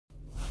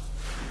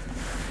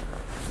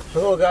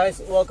Hello guys,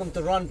 welcome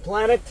to Run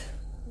Planet.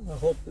 I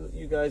hope that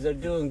you guys are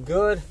doing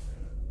good.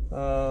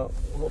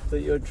 Hope that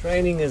your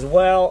training is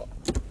well.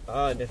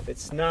 And if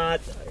it's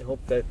not, I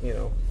hope that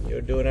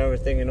you're doing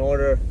everything in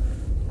order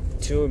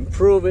to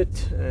improve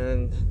it,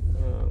 and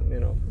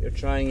you're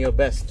trying your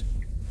best.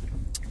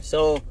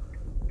 So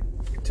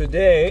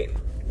today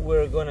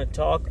we're going to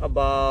talk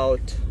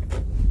about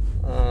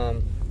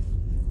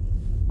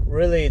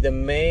really the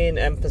main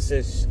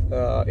emphasis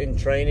in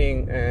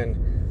training, and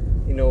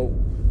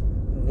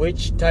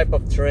which type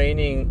of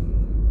training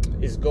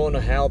is going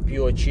to help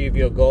you achieve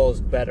your goals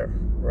better,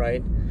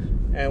 right?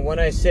 And when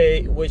I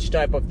say which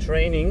type of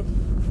training,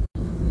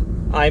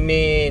 I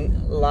mean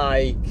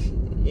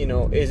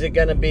is it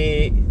going to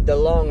be the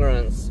long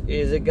runs?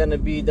 Is it going to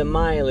be the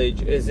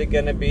mileage? Is it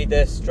going to be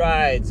the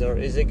strides? Or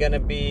is it going to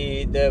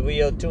be the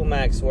VO2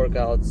 max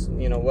workouts?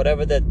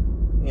 Whatever that,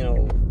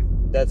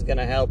 that's going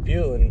to help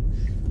you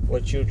and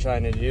what you're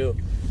trying to do.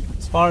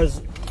 As far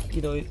as,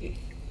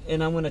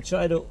 and I'm going to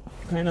try to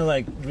kind of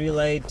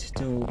relate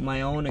to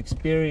my own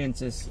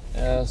experiences,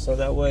 so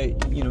that way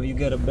you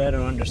get a better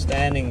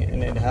understanding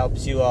and it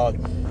helps you out.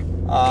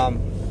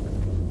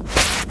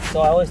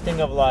 So I always think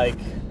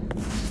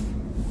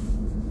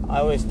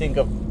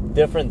of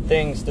different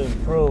things to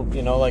improve,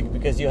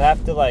 because you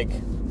have to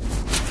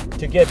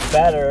get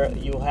better,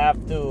 you have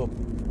to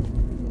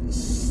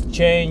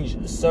change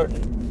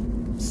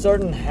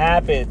certain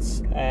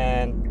habits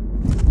and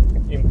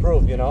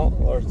improve,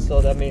 or so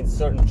that means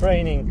certain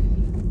training,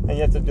 and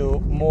you have to do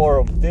more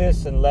of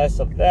this and less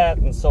of that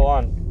and so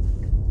on.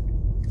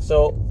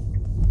 So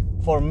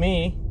for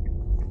me,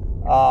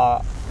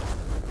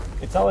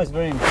 it's always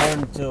very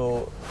important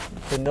to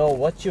know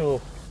what you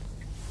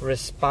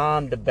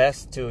respond the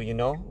best to,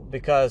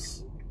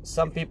 because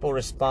some people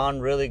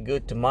respond really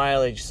good to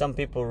mileage, some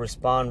people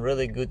respond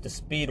really good to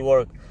speed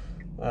work,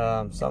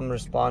 some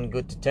respond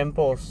good to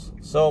tempos.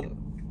 So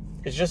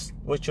it's just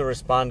what you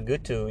respond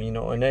good to,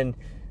 and then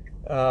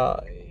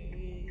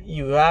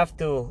you have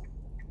to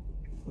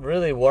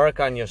really work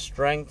on your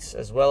strengths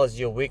as well as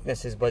your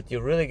weaknesses, but you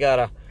really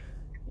gotta,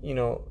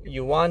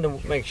 you want to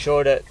make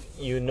sure that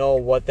you know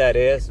what that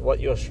is, what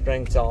your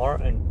strengths are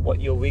and what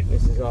your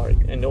weaknesses are.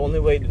 And the only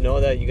way to know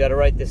that, you gotta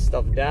write this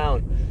stuff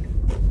down,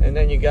 and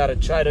then you gotta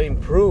try to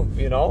improve,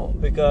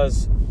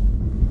 because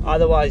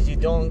otherwise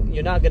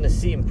you're not gonna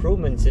see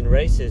improvements in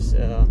races,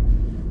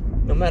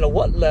 no matter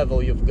what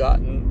level you've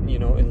gotten,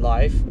 in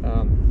life.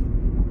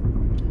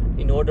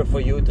 In order for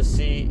you to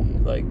see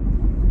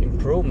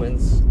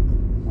improvements,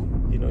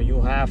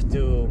 you have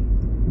to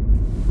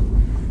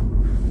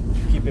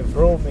keep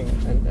improving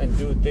and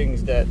do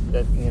things that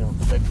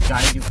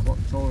guide you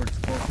towards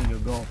closer to your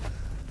goal.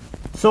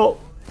 So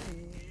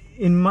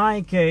in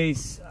my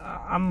case,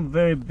 I'm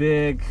very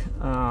big.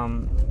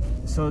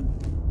 So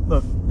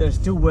look, there's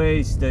two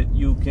ways that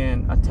you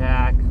can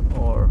attack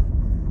or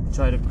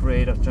try to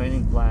create a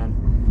training plan.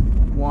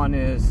 One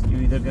is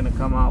you're either going to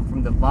come out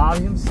from the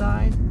volume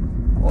side,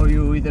 or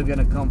you're either going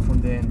to come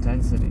from the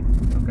intensity,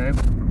 okay?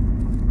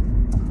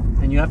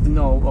 And you have to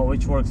know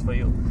which works for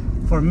you.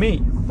 For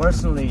me,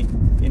 personally,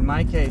 in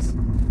my case,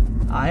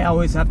 I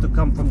always have to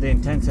come from the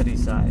intensity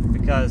side,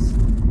 because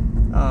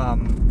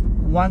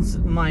once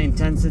my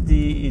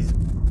intensity is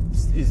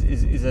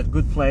at a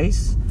good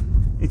place,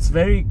 it's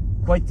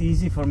quite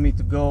easy for me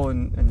to go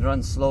and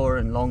run slower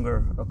and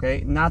longer,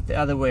 okay? Not the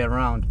other way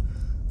around.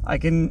 I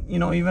can,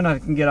 even I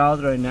can get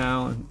out right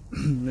now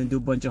and do a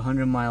bunch of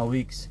 100-mile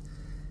weeks,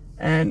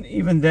 and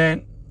even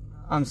then,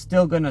 I'm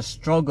still gonna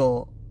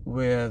struggle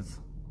with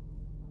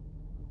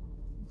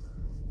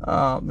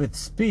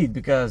speed,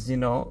 because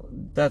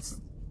that's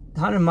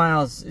 100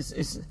 miles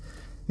is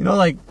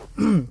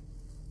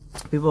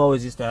people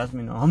always used to ask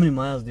me, how many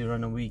miles do you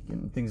run a week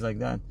and things like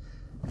that,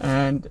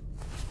 and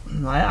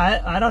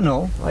I don't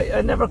know.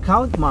 I never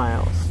count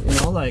miles,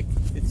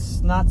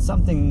 it's not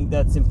something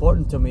that's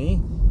important to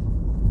me.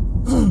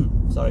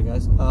 Sorry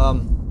guys.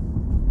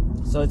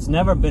 So it's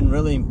never been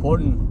really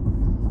important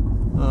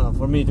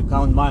for me to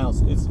count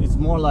miles. It's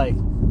more like,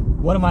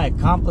 what am I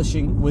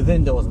accomplishing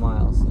within those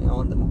miles?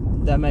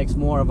 That makes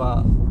more of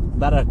a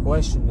better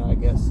question, I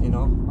guess.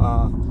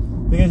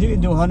 Because you can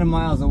do 100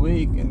 miles a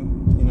week, and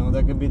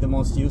that could be the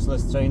most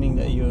useless training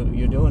that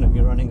you're doing if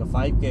you're running a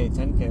 5K,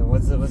 10K.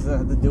 What's that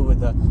have to do with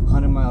the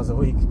 100 miles a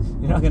week?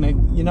 You're not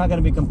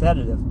gonna be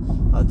competitive.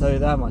 I'll tell you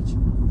that much.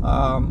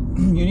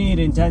 You need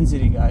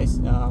intensity, guys.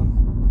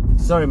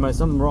 Sorry,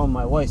 something wrong with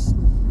my voice.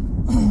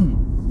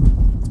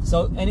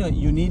 So anyway,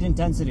 you need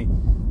intensity.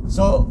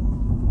 So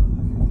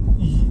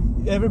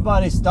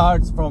everybody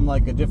starts from a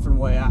different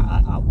way.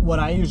 What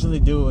I usually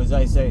do is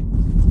I say,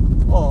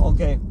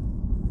 okay.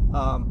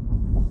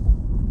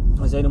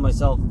 I say to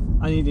myself,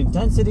 I need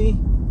intensity.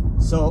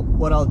 So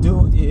what I'll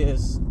do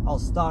is I'll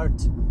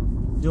start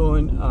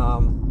doing,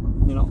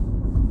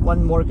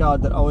 one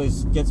workout that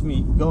always gets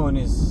me going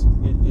is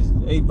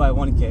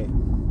 8x1K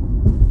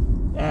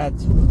at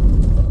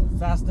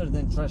faster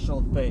than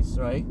threshold pace,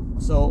 right?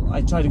 So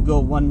I try to go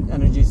one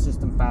energy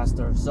system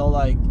faster. So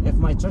if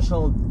my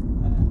threshold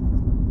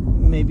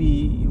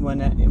maybe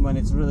when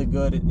it's really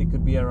good, it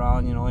could be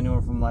around, you know,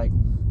 anywhere from like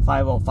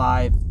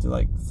 505 to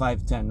like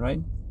 510,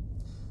 right?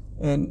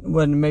 And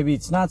when maybe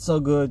it's not so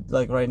good,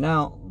 like right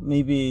now,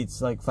 maybe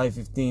it's like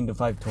 515 to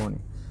 520.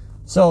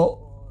 So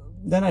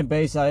then I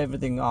base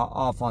everything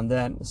off on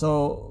that.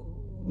 So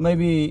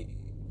maybe,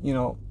 you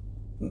know,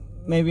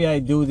 maybe I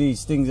do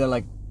these things at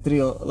like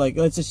like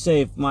let's just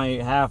say if my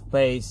half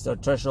pace or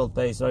threshold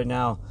pace right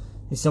now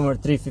is somewhere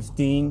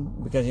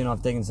 315, because, you know,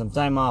 I've taken some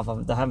time off,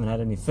 I haven't had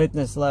any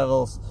fitness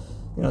levels,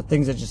 you know,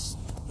 things are just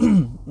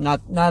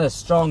not as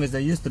strong as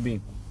they used to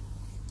be.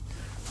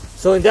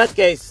 So in that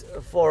case,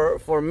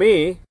 for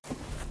me,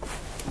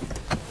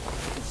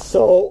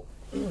 so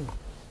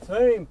it's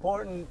very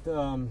important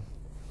to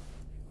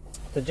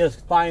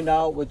just find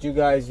out what you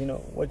guys, you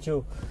know, what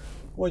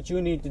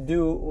you need to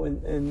do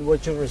and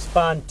what you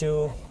respond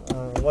to,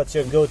 what's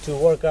your go-to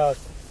workout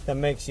that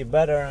makes you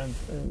better,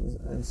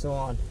 and so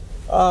on.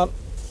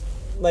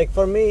 Like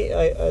for me,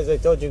 as I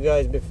told you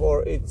guys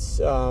before, it's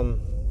the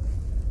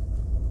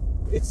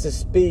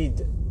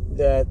speed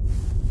that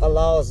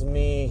allows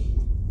me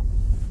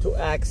to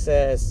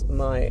access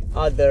my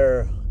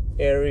other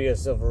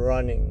areas of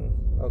running.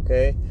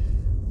 Okay,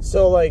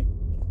 so like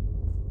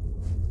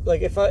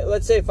if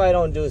let's say if I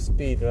don't do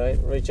speed, right,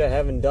 which I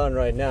haven't done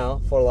right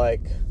now for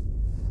like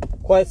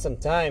quite some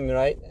time,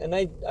 right, and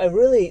I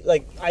really,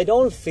 like, I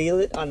don't feel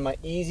it on my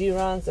easy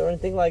runs or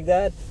anything like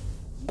that,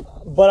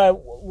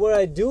 but where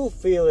I do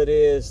feel it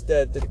is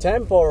that the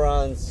tempo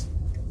runs,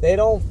 they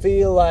don't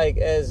feel like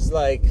as,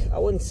 like, I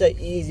wouldn't say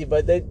easy,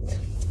 but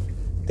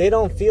they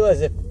don't feel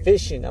as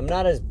efficient. I'm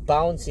not as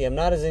bouncy, I'm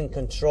not as in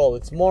control.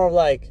 It's more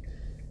like,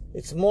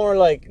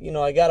 you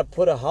know, I got to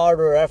put a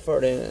harder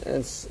effort in,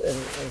 and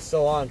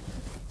so on.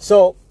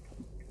 So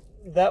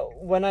that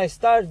when I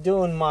start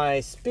doing my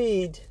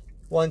speed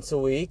once a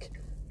week,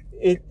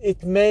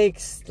 it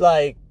makes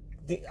like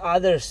the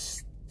other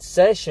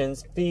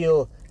sessions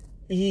feel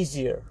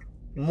easier,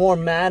 more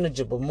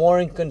manageable, more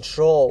in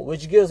control,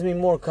 which gives me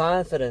more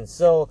confidence.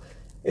 So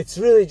it's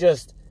really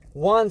just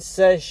one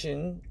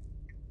session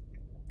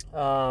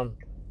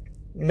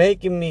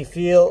making me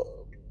feel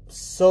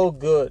so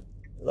good,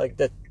 like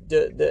the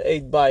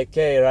 8x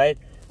K, right,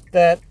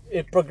 that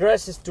it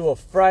progresses to a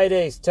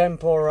Friday's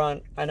tempo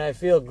run and I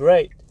feel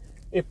great.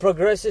 It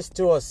progresses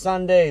to a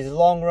Sunday's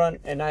long run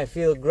and I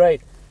feel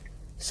great.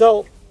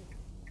 So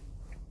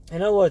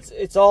in other words,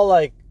 it's all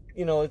like,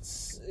 you know,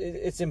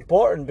 it's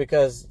important,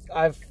 because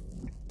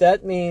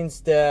that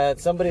means that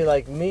somebody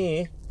like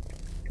me,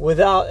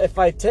 if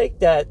I take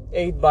that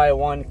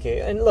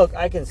 8x1K, and look,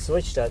 I can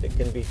switch that. It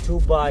can be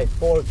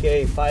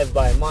 2x4K,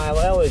 5x mile.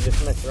 I always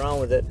just mess around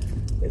with it.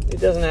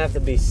 It doesn't have to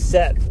be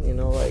set, you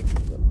know, like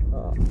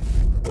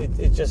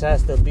it just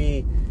has to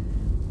be,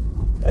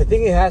 I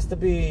think it has to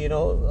be, you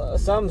know,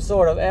 some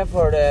sort of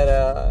effort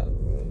at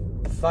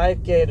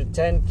 5K to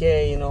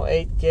 10K, you know,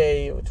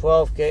 8K,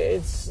 12K.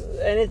 It's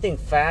anything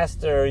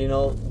faster, you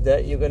know,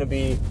 that you're going to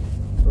be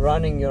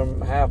running your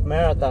half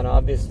marathon,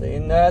 obviously,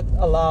 and that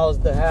allows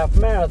the half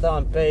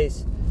marathon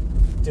pace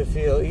to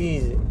feel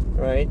easy,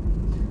 right?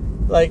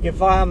 Like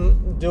if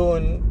I'm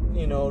doing,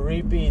 you know,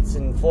 repeats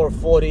in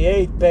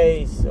 4:48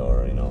 pace,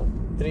 or, you know,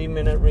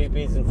 3-minute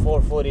repeats in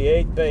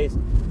 4:48 pace,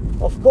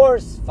 of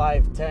course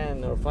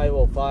 5:10 or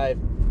 5:05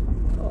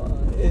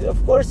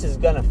 of course is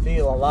gonna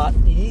feel a lot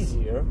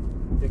easier,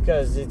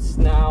 because it's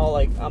now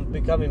like I'm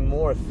becoming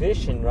more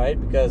efficient, right?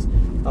 Because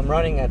I'm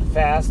running at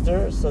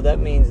faster, so that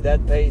means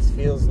that pace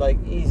feels like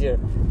easier.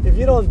 If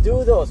you don't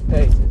do those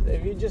paces,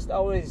 if you just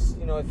always,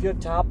 you know, if your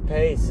top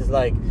pace is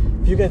like,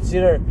 if you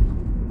consider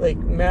like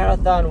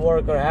marathon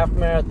work or half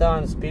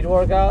marathon speed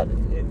workout,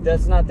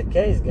 that's not the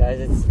case, guys.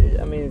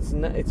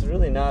 It's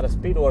really not a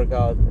speed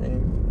workout,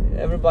 and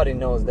everybody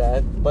knows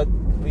that, but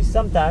we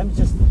sometimes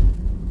just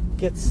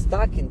get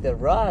stuck in the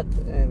rut,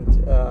 and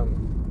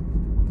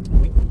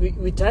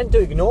we tend to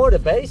ignore the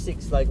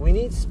basics. Like, we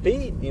need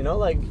speed, you know,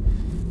 like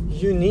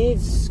you need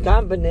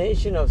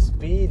combination of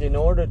speed in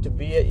order to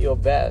be at your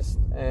best.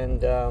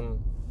 And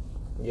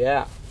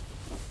yeah,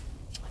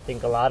 I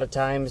think a lot of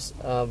times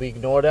we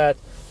ignore that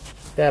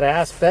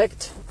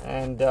aspect,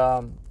 and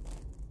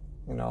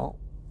you know,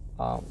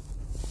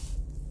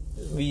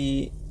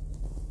 we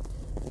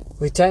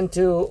tend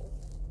to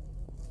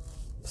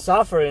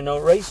suffer, you know,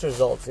 race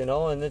results, you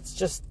know, and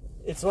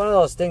it's one of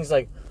those things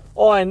like,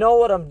 oh, I know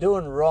what I'm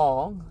doing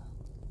wrong,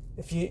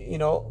 if you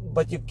know,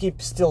 but you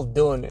keep still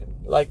doing it.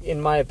 Like,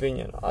 in my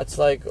opinion, it's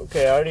like,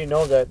 okay, I already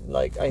know that,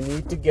 like, I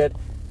need to get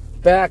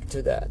back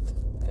to that,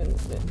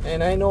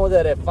 and I know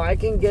that if I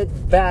can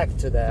get back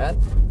to that,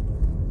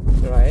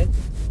 right,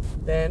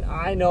 then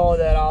I know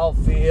that I'll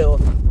feel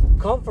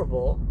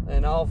comfortable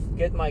and I'll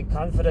get my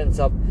confidence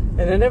up, and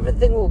then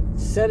everything will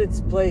set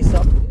its place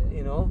up,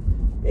 you know.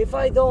 If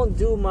I don't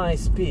do my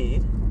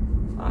speed,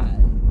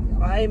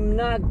 I'm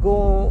not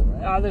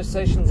going, other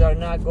sessions are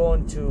not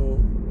going to,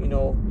 you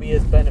know, be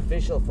as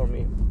beneficial for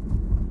me.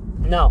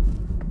 Now,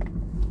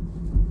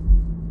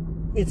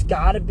 it's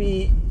gotta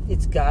be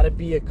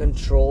a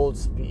controlled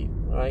speed,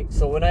 right?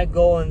 So when I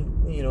go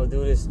and, you know,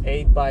 do this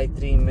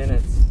 8x3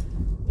 minutes,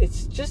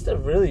 just a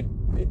really,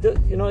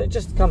 it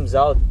just comes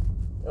out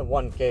at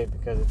 1K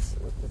because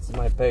it's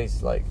my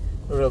pace, like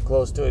real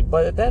close to it.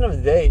 But at the end of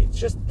the day, it's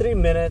just 3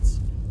 minutes,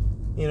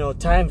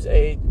 times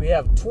 8. We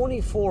have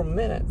 24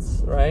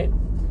 minutes, right,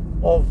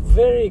 of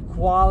very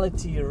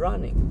quality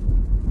running,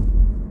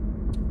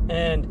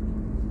 and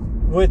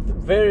with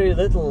very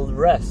little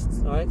rest,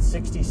 right?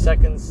 60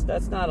 seconds,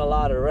 that's not a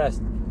lot of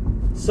rest.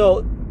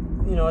 So,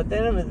 at the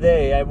end of the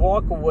day, I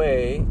walk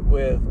away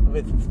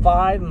with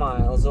 5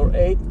 miles or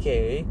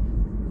 8K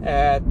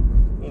at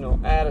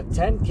a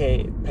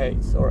 10K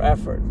pace or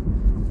effort,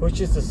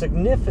 which is a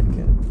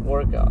significant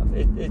workout.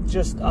 It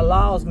just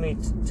allows me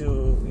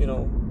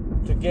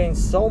to gain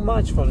so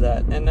much from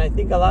that. And I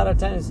think a lot of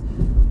times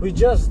we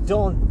just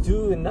don't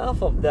do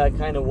enough of that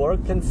kind of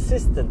work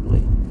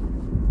consistently.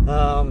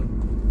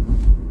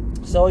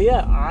 So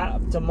yeah,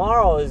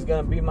 tomorrow is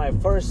gonna be my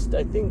first.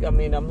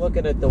 I'm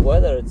looking at the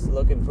weather. It's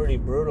looking pretty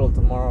brutal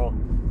tomorrow,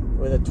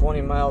 with a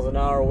 20 miles an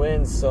hour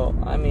wind. So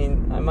I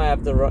might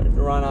have to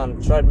run on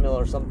a treadmill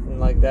or something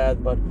like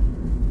that. But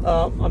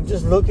I'm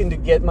just looking to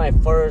get my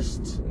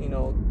first,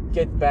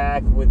 get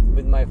back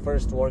with my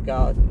first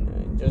workout,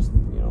 and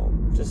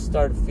just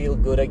start to feel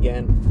good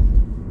again.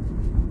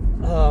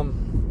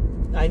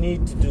 I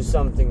need to do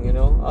something,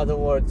 Other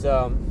words,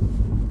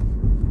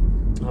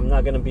 I'm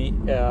not gonna be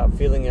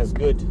feeling as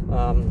good.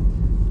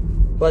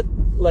 But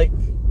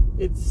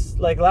it's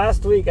like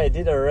last week I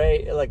did a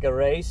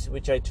race,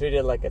 which I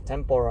treated like a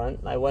tempo run.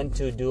 I went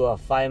to do a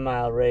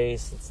 5-mile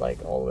race. It's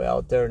like all the way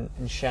out there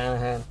in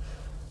Shanahan.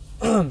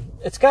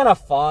 It's kind of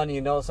fun,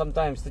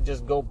 sometimes to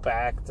just go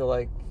back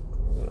to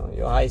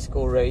your high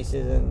school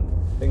races and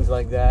things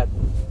like that.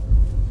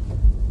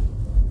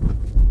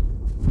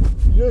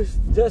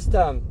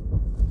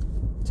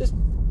 Just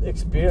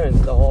experience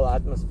the whole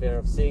atmosphere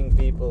of seeing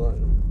people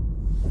and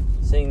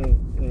seeing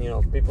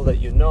people that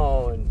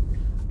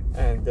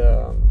and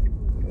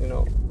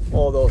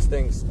all those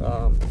things.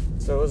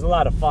 So it was a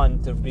lot of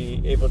fun to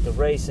be able to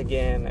race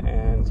again,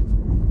 and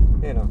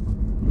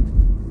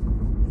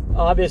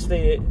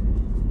obviously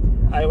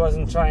I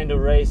wasn't trying to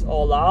race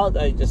all out.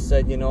 I just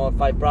said,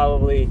 if I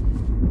probably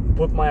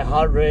put my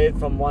heart rate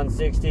from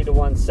 160 to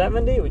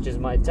 170, which is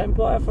my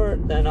tempo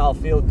effort, then I'll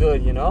feel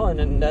good, and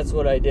then that's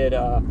what I did.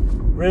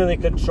 Really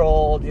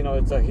controlled,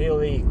 it's a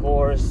hilly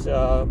course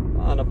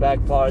on the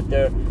back part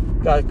there.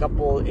 Got a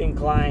couple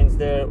inclines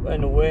there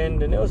in the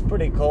wind, and it was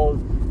pretty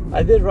cold.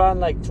 I did run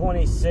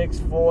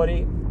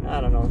 26:40, I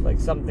don't know,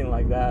 something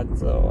like that,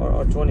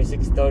 or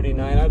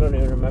 26:39, I don't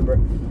even remember.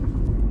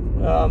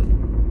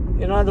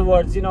 In other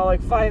words,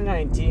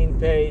 5:19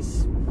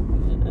 pace.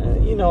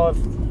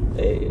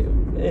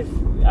 If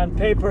on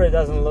paper it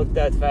doesn't look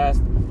that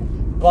fast,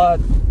 but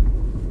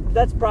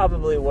that's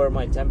probably where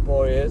my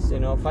tempo is,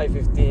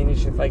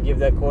 5:15ish if I give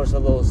that course a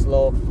little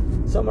slow,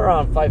 somewhere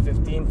around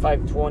 5:15,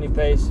 5:20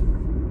 pace.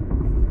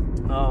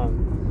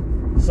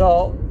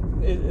 So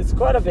it's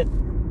quite a bit.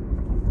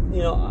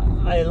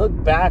 I look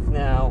back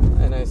now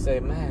and I say,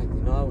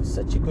 man, I was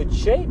such a good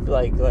shape,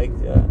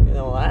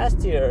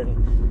 last year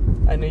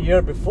and the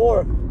year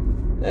before,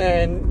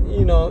 and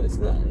it's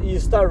not. You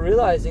start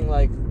realizing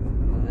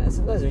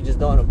sometimes we just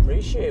don't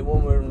appreciate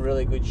when we're in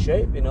really good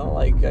shape,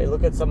 I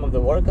look at some of the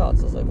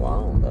workouts, I was like,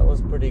 wow, that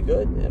was pretty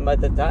good. And by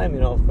the time,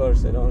 of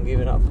course, I don't give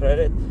enough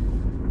credit.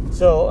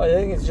 So I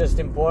think it's just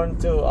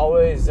important to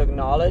always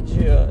acknowledge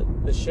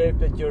the shape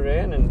that you're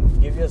in and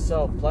give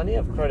yourself plenty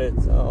of credit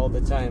all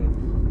the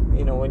time,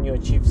 when you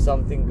achieve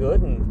something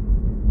good and,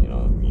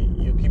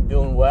 you keep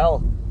doing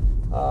well.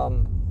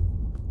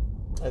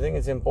 I think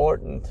it's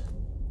important.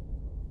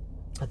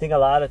 I think a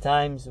lot of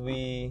times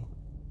we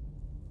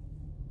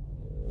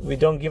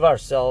don't give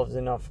ourselves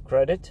enough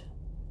credit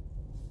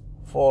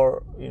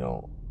for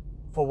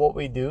what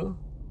we do,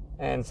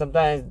 and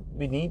sometimes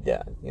we need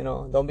that.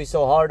 Don't be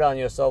so hard on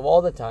yourself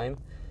all the time.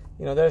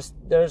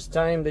 There's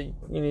time that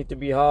you need to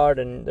be hard,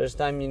 and there's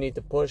time you need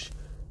to push,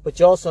 but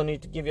you also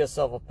need to give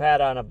yourself a pat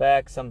on the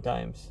back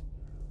sometimes.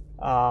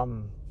 I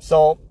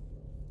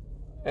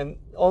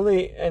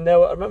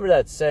remember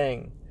that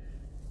saying,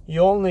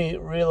 you only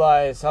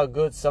realize how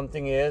good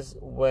something is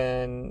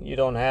when you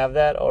don't have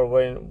that, or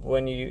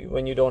when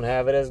you don't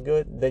have it as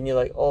good. Then you're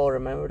like, oh,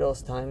 remember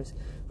those times?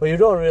 But you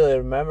don't really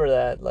remember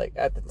that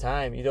at the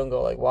time. You don't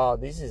go like, wow,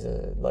 this is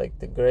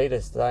the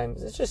greatest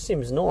times. It just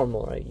seems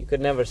normal, right? You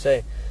could never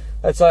say.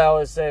 That's why I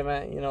always say,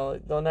 man,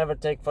 don't ever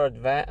take for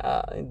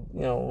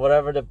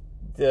whatever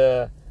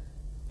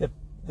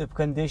the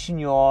condition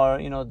you are,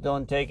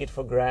 don't take it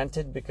for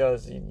granted,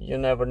 because you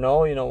never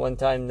know, when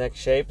time next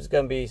shape is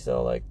going to be.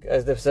 So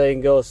as the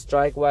saying goes,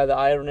 strike while the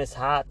iron is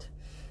hot.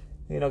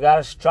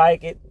 Gotta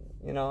strike it,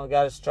 when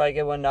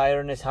the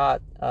iron is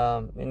hot,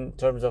 in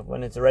terms of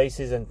when it's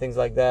races and things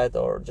like that,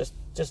 or just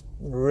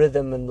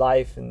rhythm in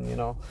life, and,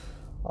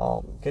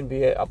 can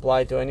be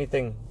applied to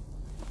anything.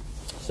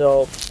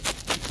 So,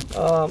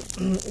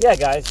 yeah,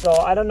 guys, so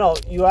I don't know,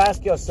 you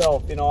ask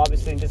yourself,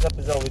 obviously in this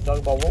episode we talk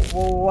about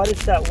what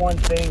is that one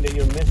thing that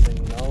you're missing,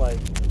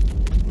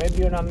 maybe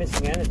you're not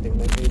missing anything,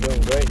 maybe you're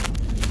doing great,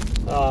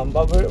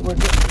 but we're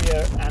just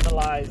here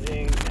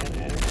analyzing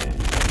and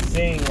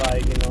seeing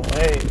like,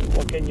 hey,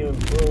 what can you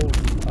improve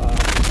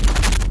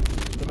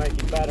to make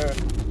it better?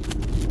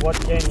 What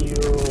can you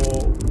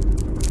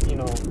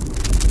know,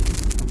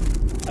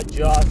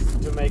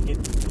 adjust to make it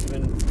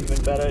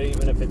even better,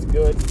 even if it's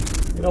good?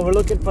 We're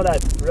looking for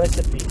that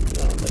recipe,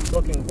 that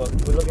cooking book.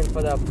 We're looking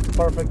for that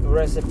perfect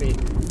recipe,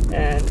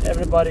 and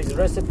everybody's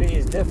recipe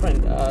is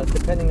different,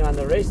 depending on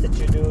the race that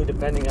you do,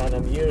 depending on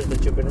the years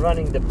that you've been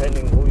running,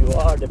 depending who you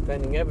are,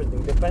 depending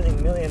everything,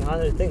 depending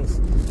 1,100 things.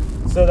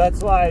 So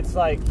that's why it's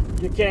like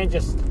you can't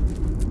just,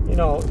 you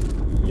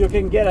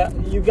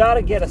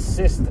gotta get a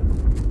system.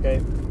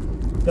 Okay,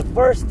 the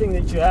first thing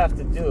that you have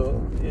to do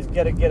is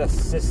get a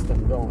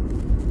system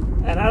going.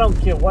 And I don't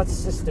care what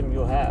system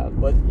you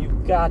have, but you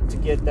got to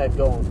get that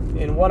going.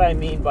 And what I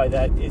mean by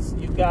that is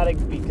you got to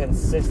be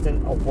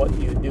consistent of what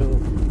you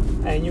do,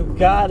 and you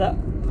got to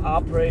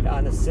operate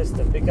on a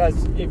system.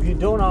 Because if you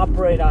don't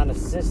operate on a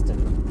system,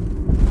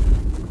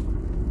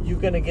 you're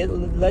going to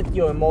let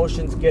your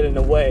emotions get in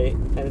the way,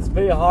 and it's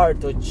very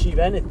hard to achieve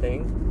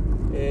anything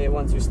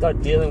once you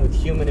start dealing with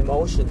human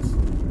emotions.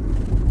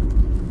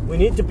 We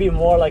need to be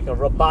more like a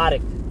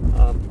robotic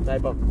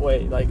type of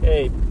way. Like,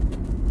 hey,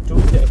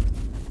 Tuesday,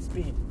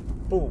 speed,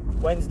 boom.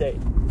 Wednesday,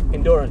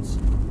 endurance.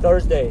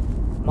 Thursday,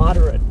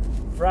 moderate.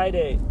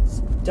 Friday,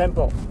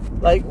 tempo.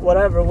 Like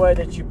whatever way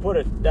that you put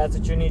it, that's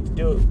what you need to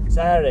do.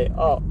 Saturday,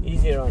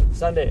 easy run.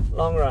 Sunday,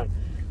 long run.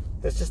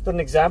 That's just an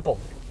example.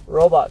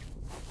 Robot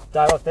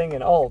type of thing.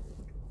 And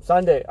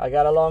Sunday, I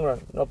got a long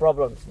run. No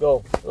problems.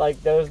 Go.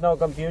 Like there's no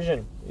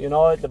confusion. You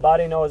know it. The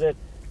body knows it.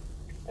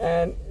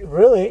 And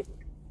really,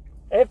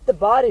 if the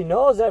body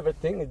knows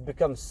everything, it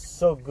becomes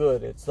so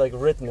good. It's like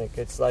rhythmic.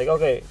 It's like,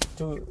 okay,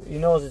 he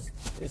knows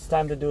it's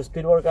time to do a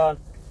speed workout,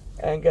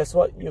 and guess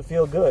what? You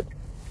feel good.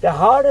 The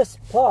hardest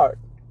part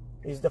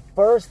is the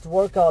first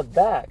workout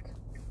back,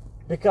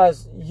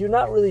 because you're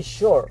not really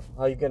sure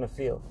how you're gonna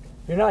feel.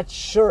 You're not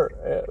sure,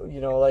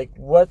 like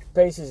what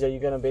paces are you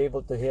gonna be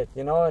able to hit,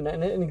 and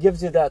it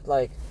gives you that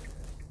like,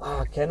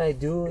 can I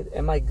do it?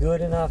 Am I good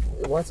enough?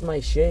 What's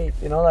my shape?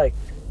 Like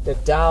the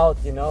doubt,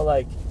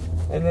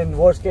 and then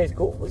worst case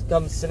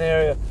comes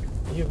scenario,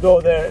 you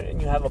go there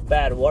and you have a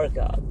bad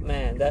workout.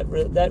 Man, that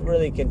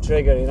really can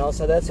trigger,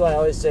 So that's why I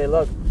always say,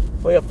 look,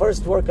 for your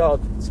first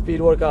workout,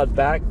 speed workout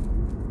back,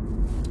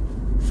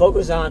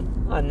 focus on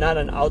not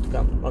an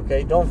outcome,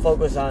 okay? Don't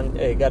focus on,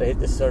 hey, gotta hit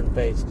this certain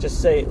pace.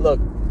 Just say, look,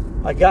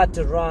 I got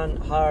to run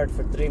hard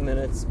for 3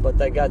 minutes, but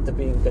I got to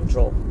be in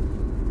control.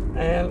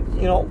 And,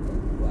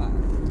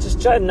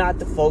 just try not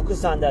to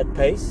focus on that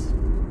pace,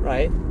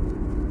 right?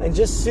 And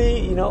just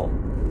see,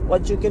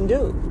 what you can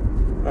do,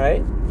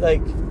 right?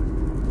 Like,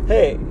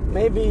 hey,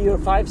 maybe you're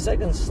 5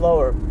 seconds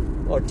slower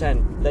or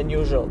 10 than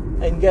usual,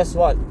 and guess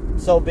what?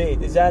 So be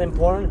it. Is that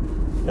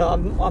important? No,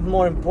 I'm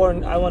more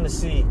important. I want to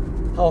see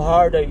how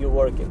hard are you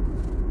working,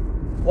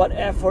 what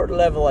effort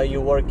level are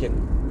you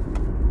working,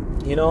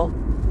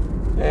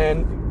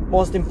 and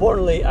most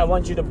importantly, I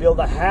want you to build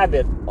a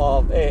habit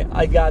of, hey,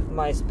 I got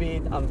my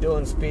speed, I'm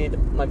doing speed,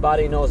 my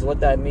body knows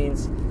what that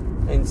means,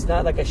 and it's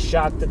not like a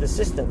shock to the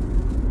system.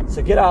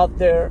 So get out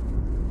there,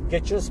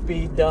 get your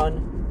speed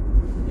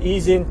done,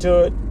 ease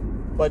into it,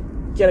 but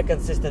get a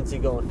consistency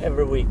going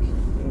every week.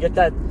 And get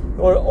that,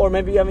 or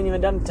maybe you haven't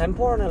even done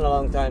tempo in a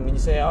long time, and you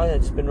say, I've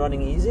just been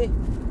running easy.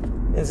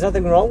 And there's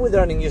nothing wrong with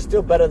running. You're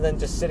still better than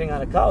just sitting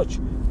on a couch.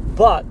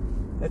 But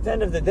at the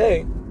end of the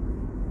day,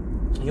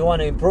 you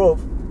want to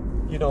improve.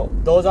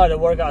 Those are the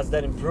workouts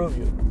that improve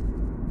you.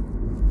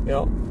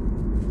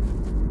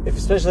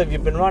 Especially if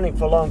you've been running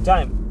for a long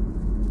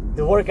time,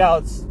 the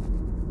workouts,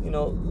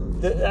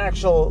 the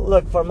actual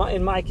look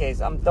in my case,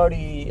 I'm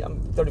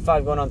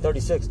 35 going on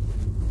 36.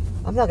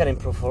 I'm not gonna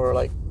improve for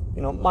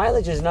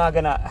mileage is not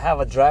gonna have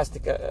a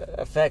drastic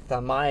effect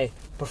on my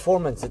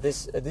performance at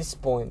this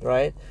point,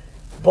 right?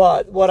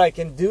 But what I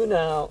can do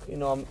now,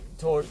 I'm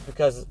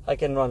because I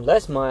can run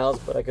less miles,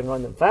 but I can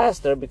run them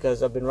faster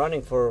because I've been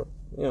running for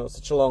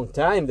such a long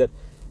time that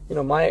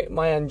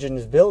my engine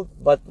is built.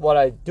 But what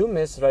I do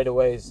miss right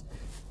away is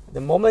the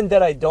moment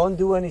that I don't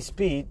do any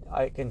speed,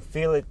 I can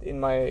feel it in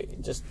my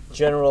just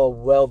general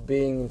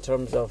well-being in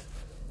terms of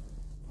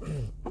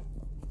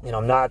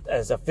I'm not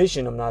as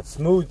efficient, I'm not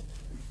smooth,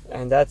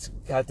 and that's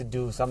got to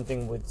do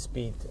something with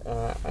speed.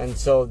 And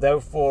so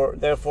therefore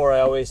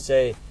I always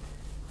say,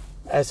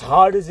 as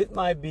hard as it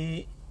might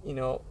be,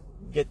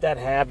 get that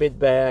habit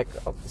back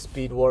of the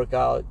speed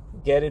workout,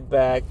 get it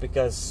back,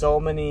 because so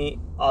many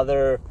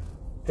other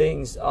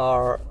things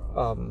are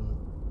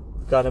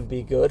gonna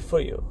be good for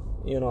you.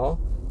 You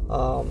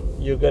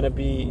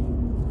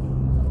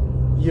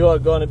are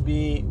gonna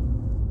be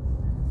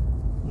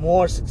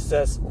more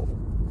successful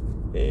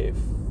if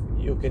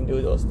you can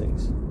do those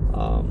things.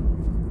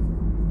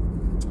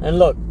 And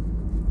look,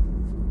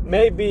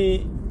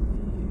 maybe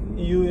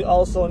you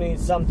also need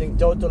something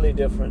totally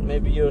different.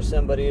 Maybe you're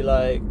somebody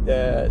like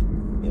that,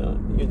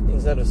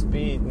 instead of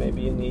speed,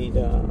 maybe you need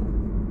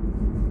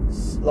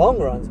long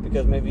runs,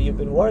 because maybe you've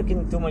been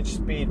working too much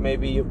speed,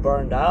 maybe you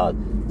burned out.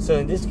 So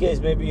in this case,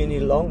 maybe you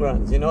need long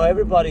runs.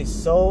 Everybody's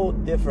so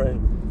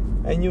different,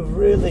 and you've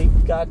really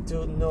got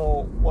to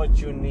know what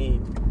you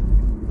need.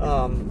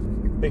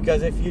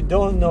 Because if you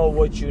don't know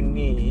what you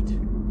need,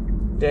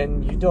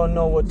 then you don't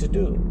know what to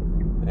do.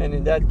 And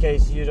in that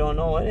case, you don't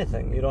know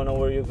anything. You don't know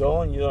where you're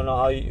going. You don't know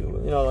how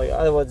like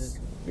otherwise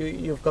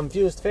you've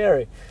confused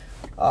fairy.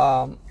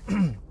 So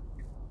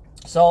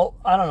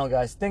I don't know,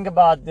 guys. Think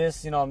about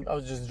this. I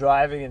was just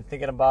driving and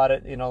thinking about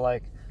it.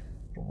 Like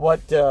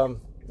what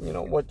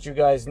what you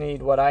guys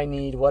need, what I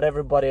need, what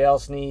everybody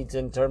else needs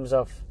in terms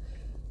of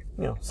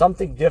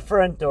something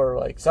different, or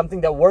like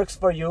something that works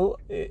for you.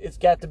 It's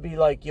got to be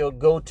like your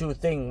go-to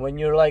thing when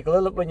you're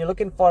when you're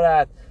looking for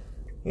that.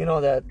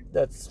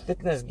 That's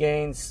fitness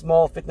gains,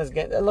 small fitness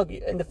gains. And look,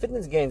 and the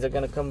fitness gains are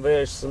going to come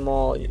very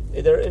small.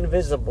 They're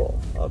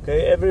invisible.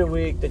 Okay, every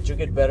week that you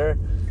get better,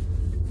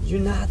 you're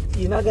not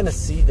going to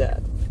see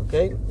that.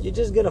 Okay, you're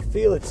just going to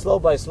feel it slow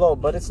by slow,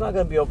 but it's not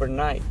going to be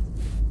overnight.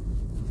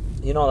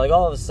 Like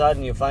all of a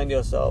sudden you find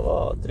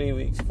yourself 3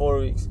 weeks, 4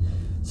 weeks,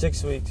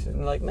 6 weeks,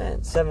 and like,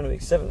 man, 7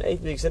 weeks,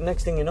 8 weeks, and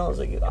next thing you know, it's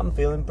like I'm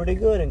feeling pretty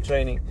good in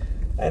training.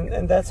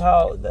 And that's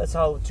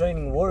how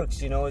training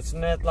works. It's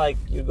not like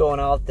you're going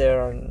out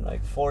there and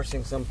like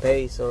forcing some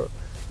pace or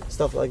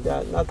stuff like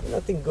that.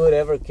 Nothing good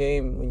ever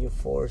came when you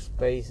force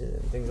paces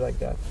and things like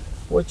that.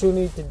 What you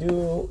need to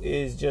do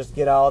is just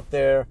get out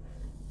there,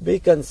 be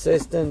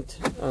consistent,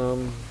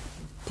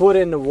 put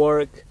in the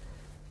work,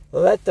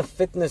 let the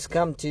fitness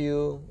come to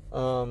you.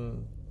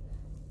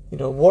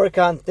 Work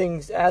on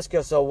things. Ask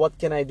yourself, what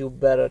can I do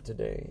better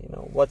today?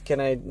 What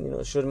can I,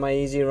 should my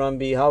easy run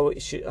be?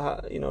 Should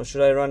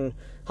I run?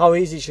 How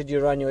easy should you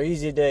run your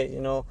easy day?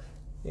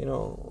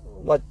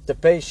 What the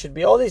pace should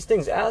be. All these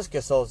things. Ask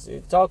yourselves.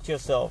 Talk to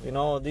yourself.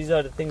 These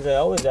are the things I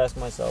always ask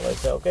myself. I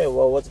say, okay,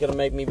 well, what's gonna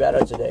make me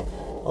better today?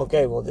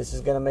 Okay, well, this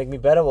is gonna make me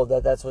better. Well,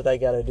 that's what I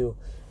gotta do.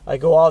 I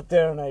go out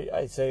there and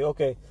I say,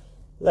 okay,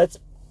 let's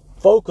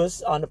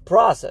focus on the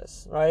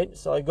process, right?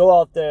 So I go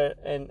out there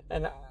and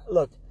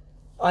look.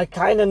 I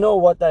kind of know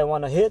what I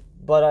want to hit,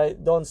 but I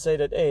don't say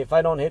that, hey, if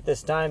I don't hit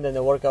this time, then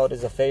the workout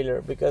is a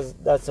failure, because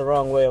that's the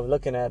wrong way of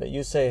looking at it.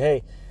 You say,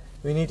 hey,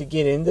 we need to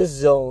get in this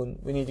zone,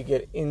 we need to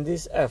get in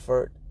this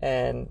effort,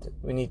 and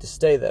we need to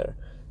stay there.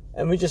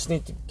 And we just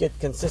need to get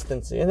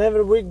consistency. And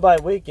every week by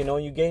week,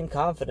 you gain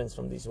confidence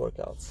from these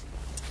workouts.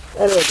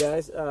 Anyway,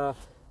 guys,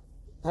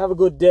 have a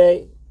good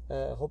day.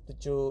 Hope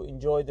that you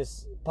enjoyed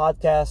this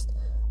podcast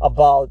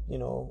about,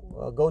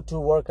 go-to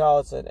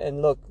workouts,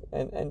 and look,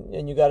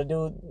 and you got to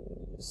do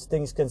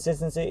things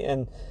consistency,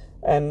 and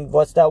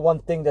what's that one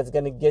thing that's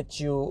going to get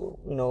you,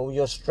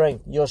 your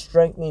strength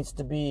needs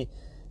to be,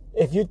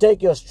 if you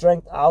take your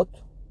strength out,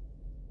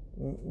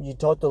 you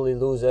totally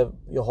lose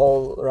your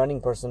whole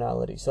running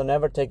personality. So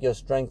never take your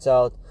strengths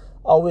out,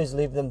 always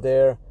leave them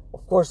there.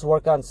 Of course,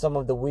 work on some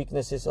of the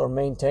weaknesses or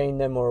maintain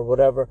them or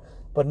whatever,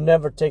 but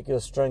never take your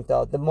strength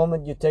out. The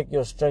moment you take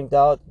your strength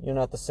out, you're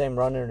not the same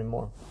runner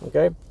anymore.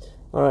 Okay?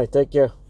 All right, take care.